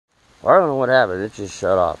I don't know what happened. It just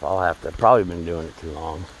shut off. I'll have to. Probably been doing it too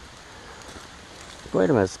long. Wait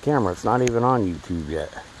a minute, it's the camera. It's not even on YouTube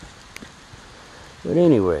yet. But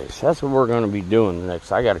anyways, that's what we're going to be doing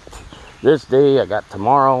next. I got this day. I got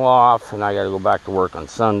tomorrow off, and I got to go back to work on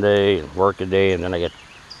Sunday and work a day, and then I get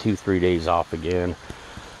 2-3 days off again.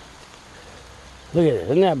 Look at it.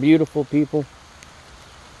 Isn't that beautiful, people?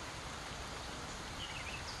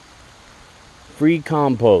 Free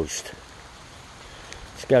compost.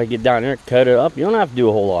 Just got to get down there, cut it up. You don't have to do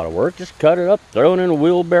a whole lot of work. Just cut it up, throw it in a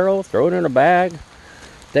wheelbarrow, throw it in a bag,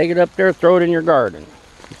 take it up there, throw it in your garden.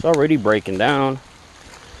 It's already breaking down.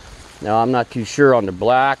 Now, I'm not too sure on the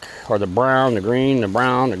black or the brown, the green, the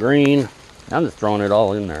brown, the green. I'm just throwing it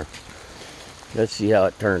all in there. Let's see how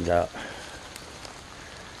it turns out.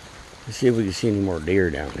 Let's see if we can see any more deer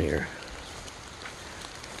down here.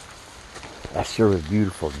 That sure was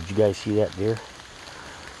beautiful. Did you guys see that deer?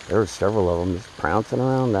 There were several of them just prancing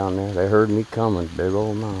around down there. They heard me coming, big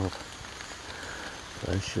old mouth.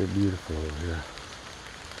 That's sure beautiful over here.